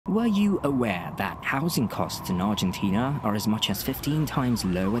Were you aware that housing costs in Argentina are as much as 15 times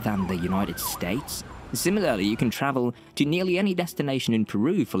lower than the United States? Similarly, you can travel to nearly any destination in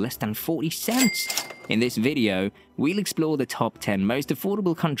Peru for less than 40 cents. In this video, we'll explore the top 10 most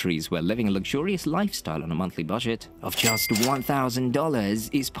affordable countries where living a luxurious lifestyle on a monthly budget of just $1,000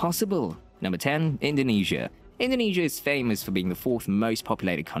 is possible. Number 10, Indonesia. Indonesia is famous for being the fourth most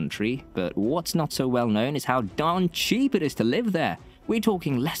populated country, but what's not so well known is how darn cheap it is to live there. We're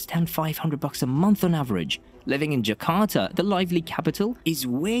talking less than $500 a month on average. Living in Jakarta, the lively capital, is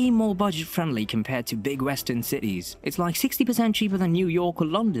way more budget-friendly compared to big Western cities. It's like 60% cheaper than New York or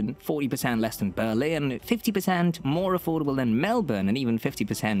London, 40% less than Berlin, 50% more affordable than Melbourne, and even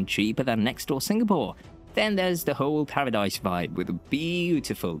 50% cheaper than next-door Singapore. Then there's the whole paradise vibe with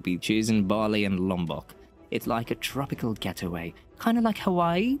beautiful beaches in Bali and Lombok. It's like a tropical getaway, kind of like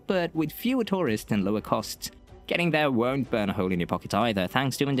Hawaii, but with fewer tourists and lower costs. Getting there won't burn a hole in your pocket either,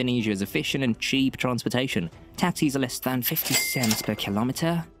 thanks to Indonesia's efficient and cheap transportation. Taxis are less than 50 cents per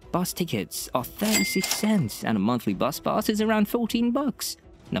kilometer, bus tickets are 36 cents, and a monthly bus pass is around 14 bucks.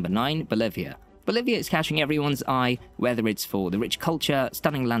 Number 9, Bolivia. Bolivia is catching everyone's eye, whether it's for the rich culture,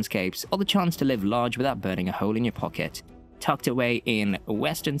 stunning landscapes, or the chance to live large without burning a hole in your pocket. Tucked away in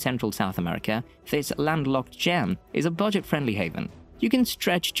western central South America, this landlocked gem is a budget-friendly haven. You can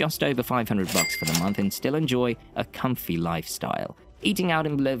stretch just over $500 for the month and still enjoy a comfy lifestyle. Eating out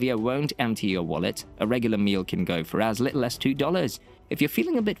in Bolivia won't empty your wallet. A regular meal can go for as little as $2. If you're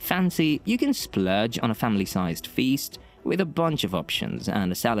feeling a bit fancy, you can splurge on a family-sized feast with a bunch of options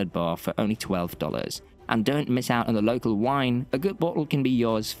and a salad bar for only $12. And don't miss out on the local wine. A good bottle can be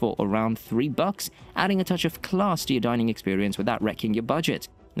yours for around $3, adding a touch of class to your dining experience without wrecking your budget.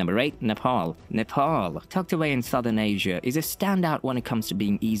 Number 8, Nepal. Nepal, tucked away in southern Asia, is a standout when it comes to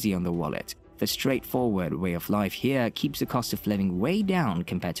being easy on the wallet. The straightforward way of life here keeps the cost of living way down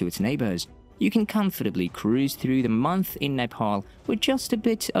compared to its neighbors. You can comfortably cruise through the month in Nepal with just a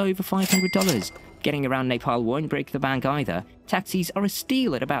bit over $500. Getting around Nepal won't break the bank either. Taxis are a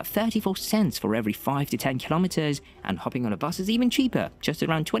steal at about 34 cents for every 5 to 10 kilometers, and hopping on a bus is even cheaper, just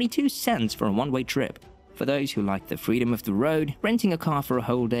around 22 cents for a one-way trip. For those who like the freedom of the road, renting a car for a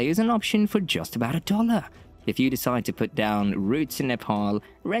whole day is an option for just about $1. If you decide to put down roots in Nepal,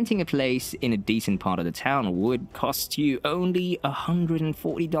 renting a place in a decent part of the town would cost you only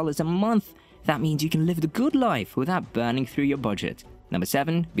 $140 a month. That means you can live the good life without burning through your budget. Number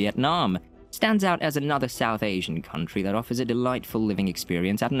 7, Vietnam. Stands out as another South Asian country that offers a delightful living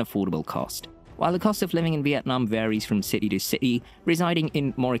experience at an affordable cost. While the cost of living in Vietnam varies from city to city, residing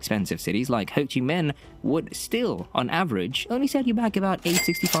in more expensive cities like Ho Chi Minh would still, on average, only set you back about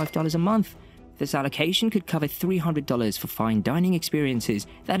 $865 a month. This allocation could cover $300 for fine dining experiences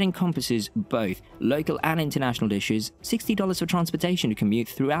that encompasses both local and international dishes, $60 for transportation to commute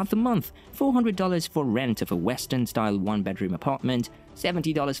throughout the month, $400 for rent of a Western-style one-bedroom apartment,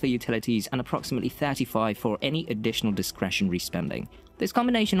 $70 for utilities, and approximately $35 for any additional discretionary spending. This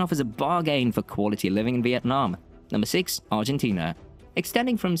combination offers a bargain for quality living in Vietnam. Number 6, Argentina.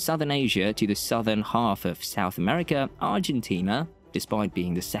 Extending from southern Asia to the southern half of South America, Argentina, despite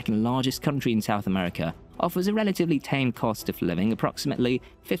being the second largest country in South America, offers a relatively tame cost of living, approximately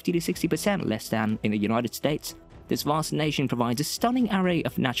 50 to 60% less than in the United States. This vast nation provides a stunning array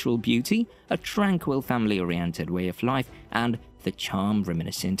of natural beauty, a tranquil family-oriented way of life, and the charm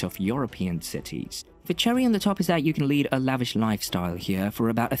reminiscent of European cities. The cherry on the top is that you can lead a lavish lifestyle here for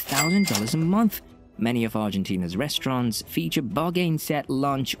about $1,000 a month. Many of Argentina's restaurants feature bargain set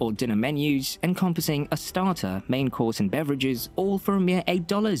lunch or dinner menus encompassing a starter, main course and beverages, all for a mere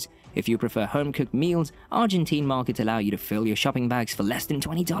 $8. If you prefer home-cooked meals, Argentine markets allow you to fill your shopping bags for less than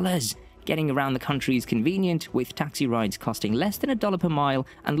 $20. Getting around the country is convenient, with taxi rides costing less than $1 per mile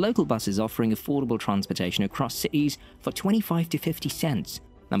and local buses offering affordable transportation across cities for 25 to 50 cents.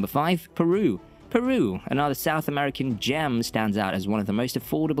 Number 5, Peru. Peru, another South American gem, stands out as one of the most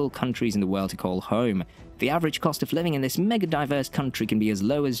affordable countries in the world to call home. The average cost of living in this mega-diverse country can be as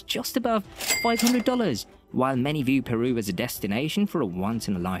low as just above $500. While many view Peru as a destination for a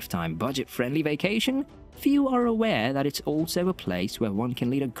once-in-a-lifetime budget-friendly vacation, few are aware that it's also a place where one can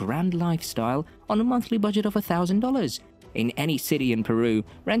lead a grand lifestyle on a monthly budget of $1,000. In any city in Peru,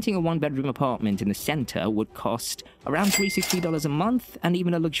 renting a one-bedroom apartment in the center would cost around $360 a month, and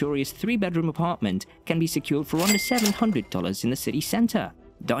even a luxurious 3-bedroom apartment can be secured for under $700 in the city center.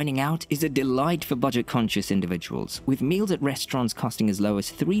 Dining out is a delight for budget-conscious individuals, with meals at restaurants costing as low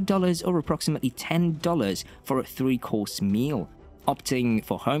as $3 or approximately $10 for a 3-course meal. Opting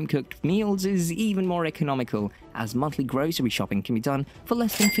for home-cooked meals is even more economical, as monthly grocery shopping can be done for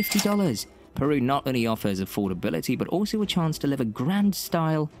less than $50. Peru not only offers affordability but also a chance to live a grand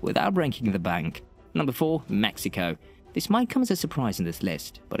style without breaking the bank. Number 4. Mexico. This might come as a surprise in this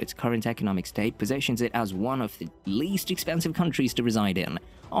list, but its current economic state positions it as one of the least expensive countries to reside in.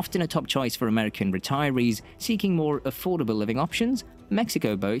 Often a top choice for American retirees seeking more affordable living options,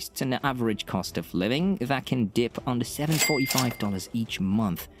 Mexico boasts an average cost of living that can dip under $745 each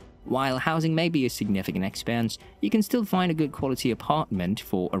month. While housing may be a significant expense, you can still find a good quality apartment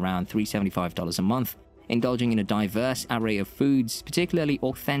for around $375 a month. Indulging in a diverse array of foods, particularly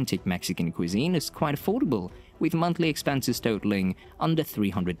authentic Mexican cuisine, is quite affordable, with monthly expenses totaling under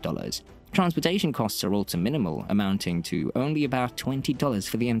 $300. Transportation costs are also minimal, amounting to only about $20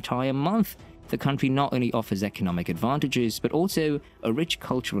 for the entire month. The country not only offers economic advantages, but also a rich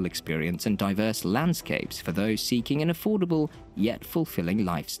cultural experience and diverse landscapes for those seeking an affordable yet fulfilling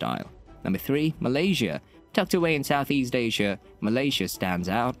lifestyle. Number 3. Malaysia. Tucked away in Southeast Asia, Malaysia stands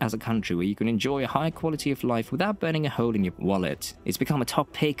out as a country where you can enjoy a high quality of life without burning a hole in your wallet. It's become a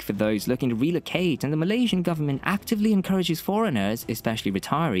top pick for those looking to relocate, and the Malaysian government actively encourages foreigners, especially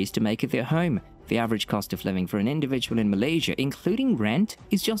retirees, to make it their home. The average cost of living for an individual in Malaysia, including rent,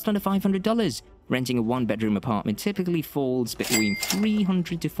 is just under $500. Renting a one-bedroom apartment typically falls between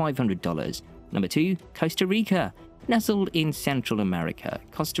 $300 to $500. Number 2. Costa Rica. Nestled in Central America,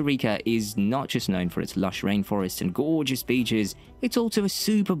 Costa Rica is not just known for its lush rainforests and gorgeous beaches, it's also a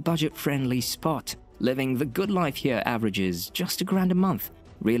super budget-friendly spot. Living the good life here averages just $1,000 a month.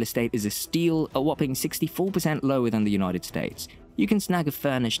 Real estate is a steal, a whopping 64% lower than the United States. You can snag a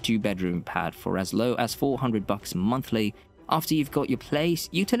furnished 2-bedroom pad for as low as $400 monthly. After you've got your place,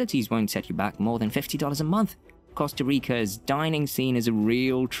 utilities won't set you back more than $50 a month. Costa Rica's dining scene is a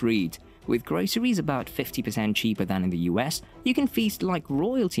real treat. With groceries about 50% cheaper than in the US, you can feast like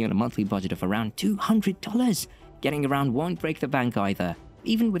royalty on a monthly budget of around $200. Getting around won't break the bank either.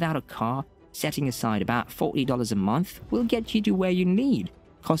 Even without a car, setting aside about $40 a month will get you to where you need.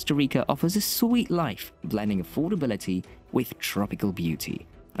 Costa Rica offers a sweet life, blending affordability with tropical beauty.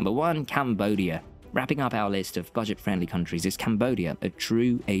 Number 1. Cambodia. Wrapping up our list of budget-friendly countries is Cambodia, a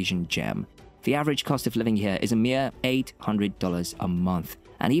true Asian gem. The average cost of living here is a mere $800 a month.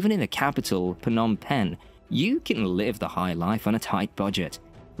 And even in the capital, Phnom Penh, you can live the high life on a tight budget.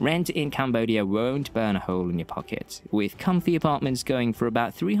 Rent in Cambodia won't burn a hole in your pocket, with comfy apartments going for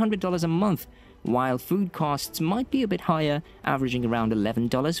about $300 a month, while food costs might be a bit higher, averaging around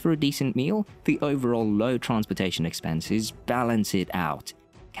 $11 for a decent meal. The overall low transportation expenses balance it out.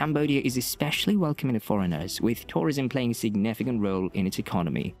 Cambodia is especially welcoming to foreigners, with tourism playing a significant role in its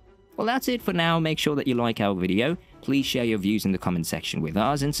economy. Well, that's it for now. Make sure that you like our video. Please share your views in the comment section with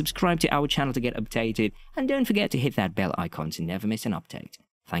us and subscribe to our channel to get updated. And don't forget to hit that bell icon to never miss an update.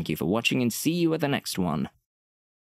 Thank you for watching and see you at the next one.